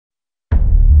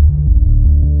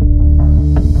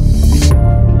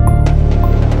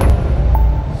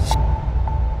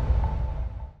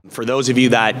For those of you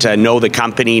that know the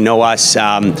company, know us,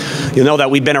 you'll know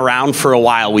that we've been around for a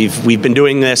while. We've been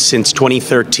doing this since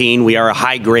 2013. We are a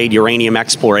high-grade uranium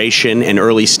exploration and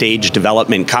early-stage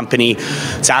development company.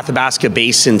 It's Athabasca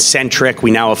Basin centric.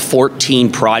 We now have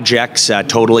 14 projects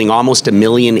totaling almost 1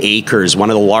 million acres,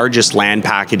 one of the largest land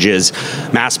packages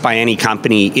massed by any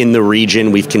company in the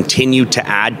region. We've continued to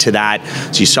add to that.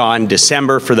 As you saw in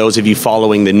December, for those of you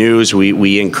following the news,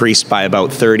 we increased by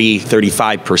about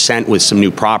 35% with some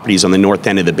new properties on the north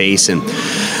end of the basin.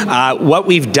 What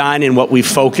we've done and what we've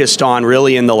focused on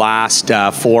really in the last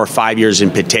 4 or 5 years in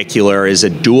particular is a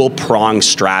dual-pronged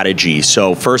strategy.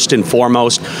 So first and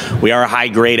foremost, we are a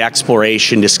high-grade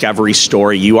exploration discovery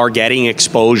story. You are getting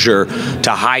exposure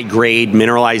to high-grade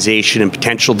mineralization and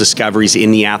potential discoveries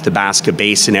in the Athabasca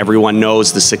Basin. Everyone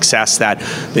knows the success that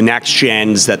the next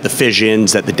gens, that the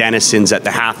fissions, that the denizens, that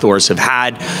the Hathors have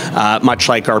had. Much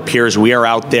like our peers, we are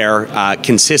out there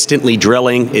consistently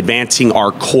drilling, advancing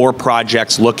our core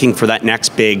projects, looking for that next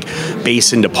big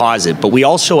basin deposit. But we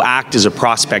also act as a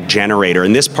prospect generator.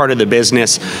 And this part of the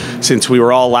business, since we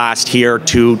were all last here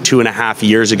 2.5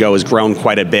 years ago, has grown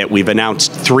quite a bit. We've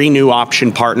announced 3 new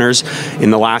option partners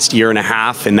in the last 1.5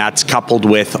 years, and that's coupled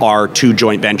with our 2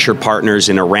 joint venture partners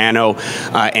in Orano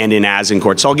and in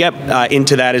Azincourt. So I'll get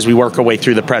into that as we work our way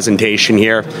through the presentation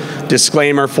here.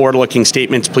 Disclaimer, forward-looking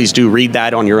statements, please do read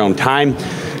that on your own time.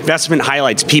 Investment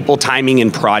highlights, people, timing,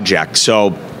 and projects.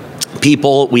 So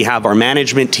people, we have our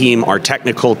management team, our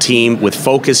technical team with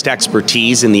focused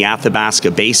expertise in the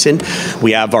Athabasca Basin.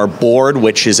 We have our board,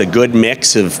 which is a good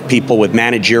mix of people with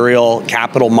managerial,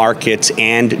 capital markets,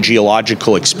 and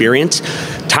geological experience.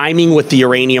 Timing with the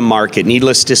uranium market.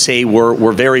 Needless to say,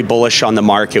 we're very bullish on the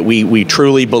market. We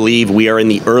truly believe we are in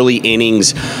the early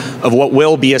innings of what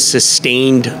will be a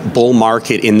sustained bull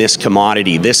market in this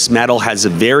commodity. This metal has a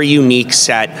very unique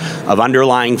set of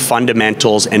underlying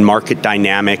fundamentals and market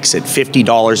dynamics. At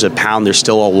 $50 a pound, there's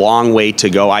still a long way to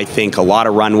go. I think a lot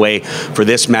of runway for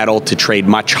this metal to trade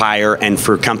much higher and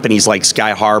for companies like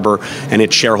Skyharbour and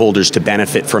its shareholders to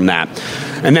benefit from that.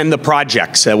 And then the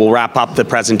projects. We'll wrap up the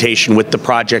presentation with the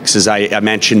projects. As I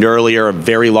mentioned earlier, a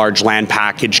very large land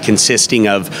package consisting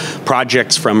of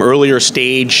projects from earlier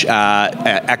stage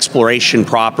exploration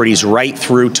properties right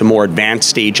through to more advanced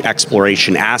stage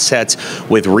exploration assets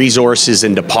with resources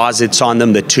and deposits on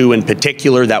them. The 2 in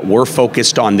particular that we're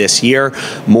focused on this year,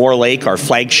 Moore Lake, our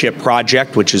flagship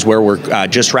project, which is where we're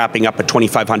just wrapping up a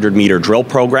 2,500 meter drill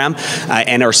program,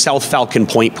 and our South Falcon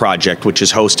Point project, which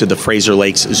is host to the Fraser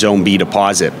Lakes Zone B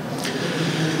deposit.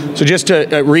 So just to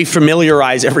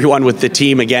refamiliarize everyone with the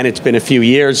team, again, it's been a few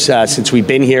years since we've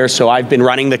been here. So I've been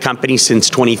running the company since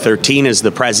 2013 as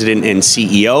the president and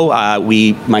CEO.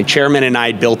 My chairman and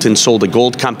I built and sold a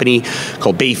gold company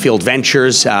called Bayfield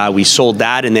Ventures. We sold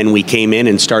that, and then we came in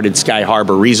and started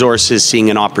Skyharbour Resources, seeing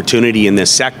an opportunity in this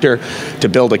sector to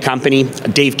build a company.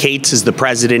 Dave Cates is the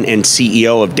president and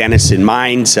CEO of Denison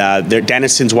Mines.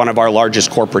 Denison's one of our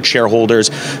largest corporate shareholders.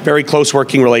 Very close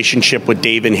working relationship with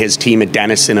Dave and his team at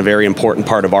Denison, a very important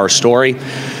part of our story.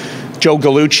 Joe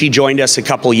Gallucci joined us a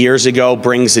couple years ago,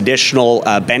 brings additional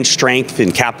bench strength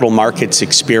and capital markets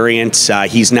experience.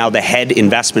 He's now the head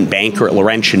investment banker at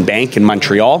Laurentian Bank in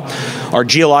Montreal. Our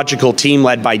geological team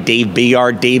led by Dave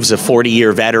Biard. Dave's a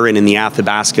 40-year veteran in the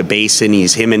Athabasca Basin.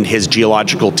 Him and his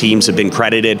geological teams have been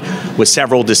credited with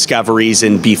several discoveries,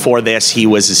 and before this he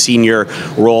was a senior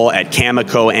role at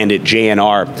Cameco and at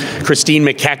JNR. Christine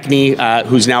McKechnie,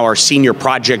 who's now our senior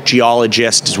project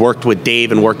geologist, has worked with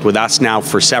Dave and worked with us now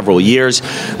for several years.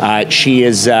 She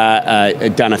has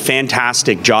done a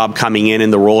fantastic job coming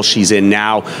in the role she's in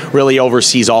now, really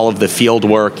oversees all of the field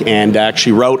work, and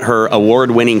actually wrote her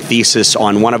award-winning thesis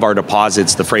on one of our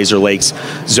deposits, the Fraser Lakes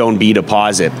Zone B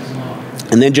deposit.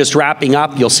 And then just wrapping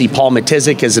up, you'll see Paul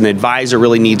Matizik as an advisor,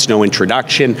 really needs no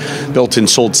introduction. Built and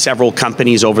sold several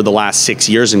companies over the last 6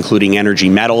 years, including Energy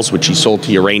Metals, which he sold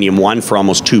to Uranium One for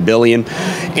almost $2 billion.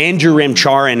 Andrew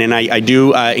Rimcharan, and I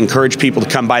do encourage people to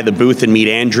come by the booth and meet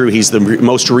Andrew. He's the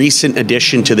most recent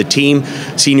addition to the team,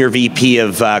 Senior VP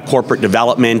of Corporate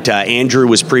Development. Andrew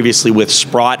was previously with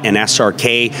Sprott and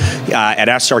SRK. At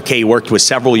SRK, he worked with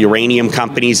several uranium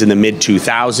companies in the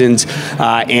mid-2000s,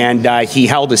 and he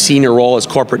held a senior role as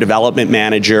corporate development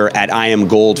manager at IM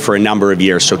Gold for a number of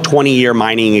years. So 20-year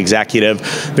mining executive.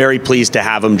 Very pleased to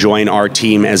have him join our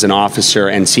team as an officer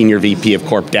and senior VP of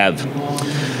Corp Dev.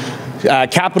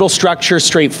 Capital structure,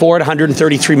 straightforward,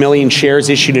 133 million shares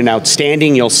issued and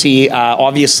outstanding. You'll see,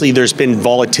 obviously, there's been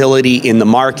volatility in the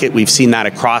market. We've seen that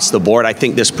across the board. I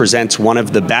think this presents one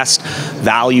of the best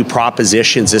value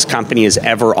propositions this company has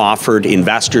ever offered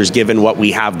investors, given what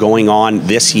we have going on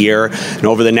this year and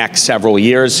over the next several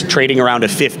years, trading around a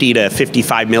 $50 to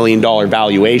 $55 million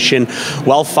valuation.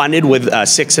 Well-funded with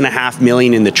 $6.5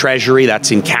 million in the treasury.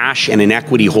 That's in cash and in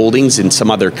equity holdings in some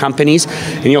other companies.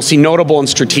 And you'll see notable and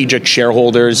strategic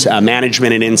shareholders,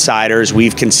 management and insiders.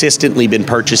 We've consistently been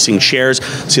purchasing shares.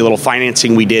 See a little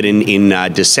financing we did in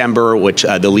December, which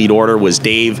the lead order was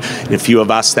Dave and a few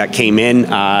of us that came in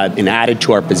and added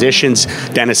to our positions.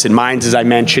 Denison Mines, as I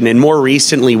mentioned, and more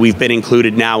recently we've been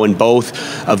included now in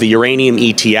both of the uranium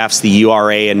ETFs, the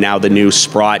URA and now the new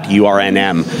Sprott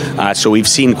URNM. So we've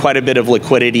seen quite a bit of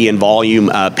liquidity and volume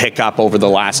pick up over the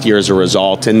last year as a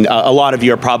result. And a lot of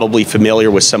you are probably familiar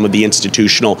with some of the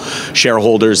institutional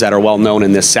shareholders that are well known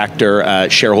in this sector,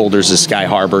 shareholders of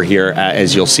Skyharbour here,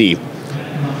 as you'll see.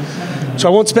 So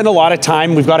I won't spend a lot of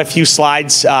time. We've got a few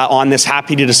slides on this.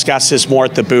 Happy to discuss this more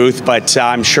at the booth, but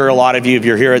I'm sure a lot of you, if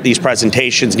you're here at these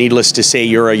presentations, needless to say,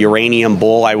 you're a uranium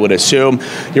bull, I would assume.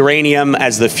 Uranium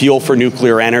as the fuel for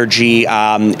nuclear energy.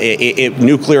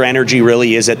 Nuclear energy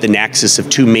really is at the nexus of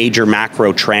two major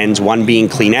macro trends, one being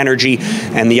clean energy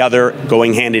and the other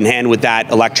going hand in hand with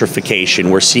that, electrification.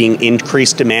 We're seeing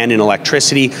increased demand in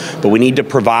electricity, but we need to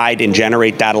provide and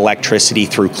generate that electricity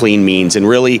through clean means. And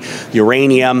really,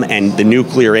 uranium and the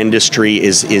nuclear industry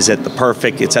is at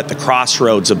the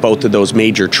crossroads of both of those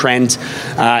major trends.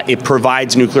 It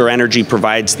provides, nuclear energy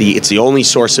it's the only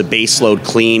source of baseload,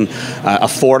 clean,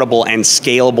 affordable and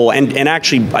scalable, and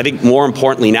actually, I think more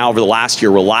importantly now over the last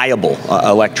year, reliable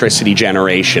electricity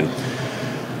generation.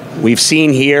 We've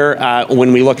seen here,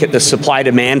 when we look at the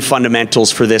supply-demand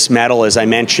fundamentals for this metal, as I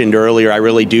mentioned earlier, I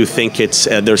really do think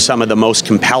there's some of the most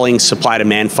compelling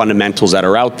supply-demand fundamentals that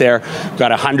are out there. We've got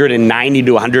 190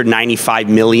 to 195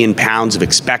 million pounds of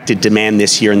expected demand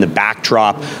this year in the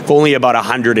backdrop of only about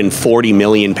 140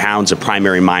 million pounds of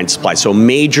primary mine supply. So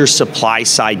major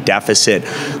supply-side deficit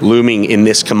looming in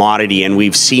this commodity, and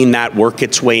we've seen that work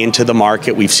its way into the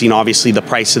market. We've seen, obviously, the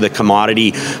price of the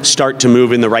commodity start to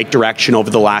move in the right direction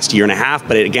over the last year and a half,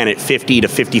 but again, at $50 to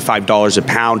 $55 a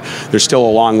pound, there's still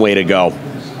a long way to go.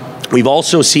 We've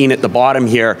also seen at the bottom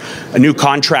here a new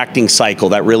contracting cycle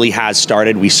that really has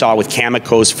started. We saw with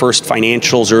Cameco's first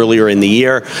financials earlier in the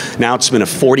year. Now it's been a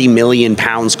 40 million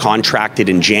pounds contracted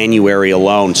in January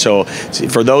alone. So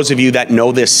for those of you that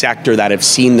know this sector, that have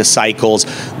seen the cycles,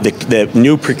 the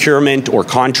new procurement or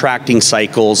contracting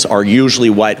cycles are usually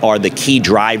what are the key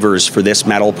drivers for this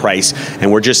metal price.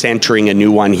 And we're just entering a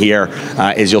new one here,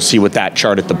 as you'll see with that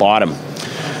chart at the bottom.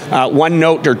 One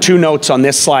note or two notes on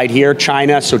this slide here,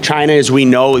 China. So China, as we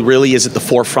know, really is at the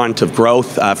forefront of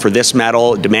growth for this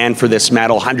metal, demand for this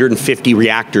metal, 150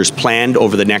 reactors planned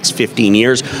over the next 15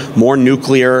 years. More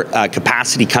nuclear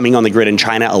capacity coming on the grid in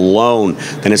China alone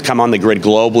than has come on the grid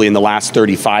globally in the last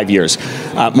 35 years.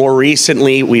 More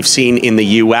recently, we've seen in the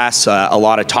US a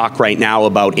lot of talk right now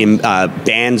about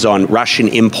bans on Russian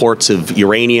imports of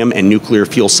uranium and nuclear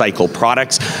fuel cycle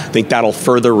products. I think that'll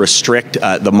further restrict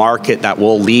the market. That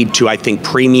will lead to, I think,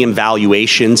 premium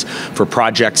valuations for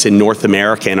projects in North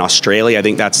America and Australia. I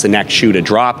think that's the next shoe to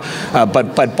drop.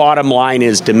 But bottom line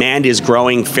is demand is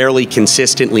growing fairly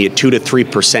consistently at 2 to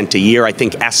 3% a year. I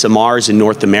think SMRs in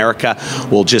North America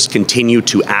will just continue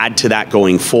to add to that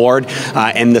going forward.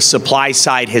 And the supply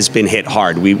side has been hit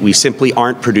hard. We simply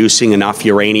aren't producing enough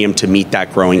uranium to meet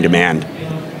that growing demand.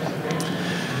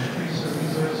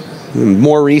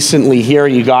 More recently here,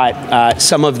 you got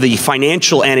some of the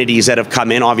financial entities that have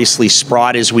come in. Obviously,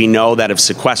 Sprott, as we know, that have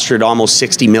sequestered almost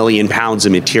 60 million pounds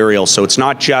of material. So it's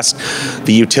not just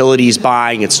the utilities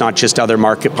buying, it's not just other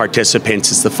market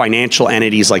participants, it's the financial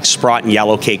entities like Sprott and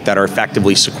Yellowcake that are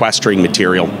effectively sequestering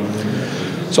material.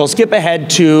 So I'll skip ahead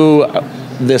to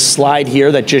this slide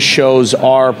here that just shows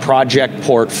our project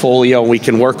portfolio. We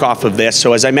can work off of this.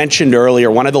 So as I mentioned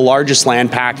earlier, one of the largest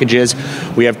land packages,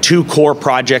 we have two core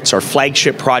projects. Our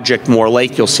flagship project, Moore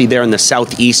Lake, you'll see there in the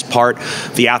southeast part,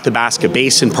 the Athabasca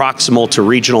Basin, proximal to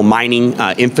regional mining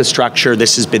infrastructure.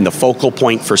 This has been the focal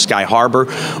point for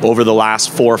Skyharbour over the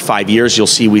last 4 or 5 years. You'll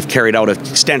see we've carried out an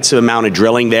extensive amount of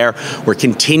drilling there. We're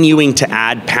continuing to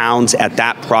add pounds at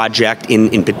that project,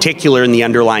 in particular in the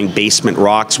underlying basement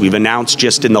rocks. We've announced just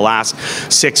just in the last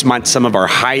 6 months, some of our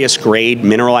highest grade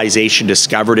mineralization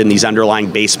discovered in these underlying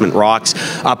basement rocks,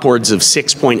 upwards of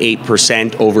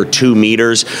 6.8% over 2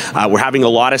 meters. We're having a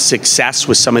lot of success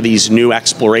with some of these new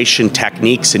exploration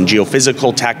techniques and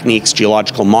geophysical techniques,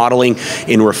 geological modeling,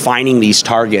 in refining these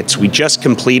targets. We just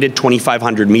completed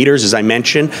 2,500 meters, as I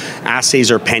mentioned. Assays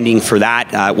are pending for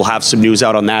that. We'll have some news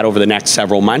out on that over the next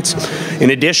several months.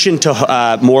 In addition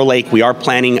to Moore Lake, we are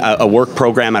planning a work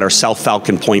program at our South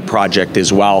Falcon Point project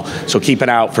as well, so keep an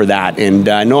eye out for that. And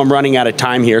I know I'm running out of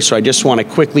time here, so I just want to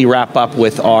quickly wrap up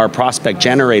with our prospect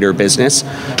generator business.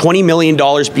 $20 million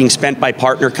being spent by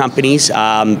partner companies,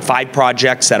 5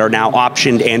 projects that are now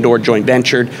optioned and or joint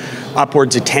ventured,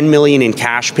 upwards of $10 million in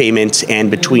cash payments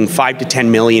and between $5 to $10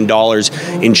 million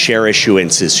in share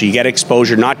issuances. So you get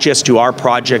exposure not just to our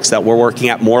projects that we're working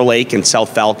at, Moore Lake and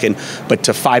South Falcon, but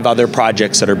to 5 other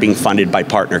projects that are being funded by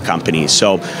partner companies.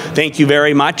 So thank you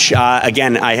very much.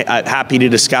 Again, I'm happy to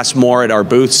discuss more at our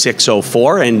booth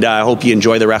 604, and I hope you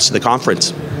enjoy the rest of the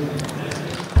conference.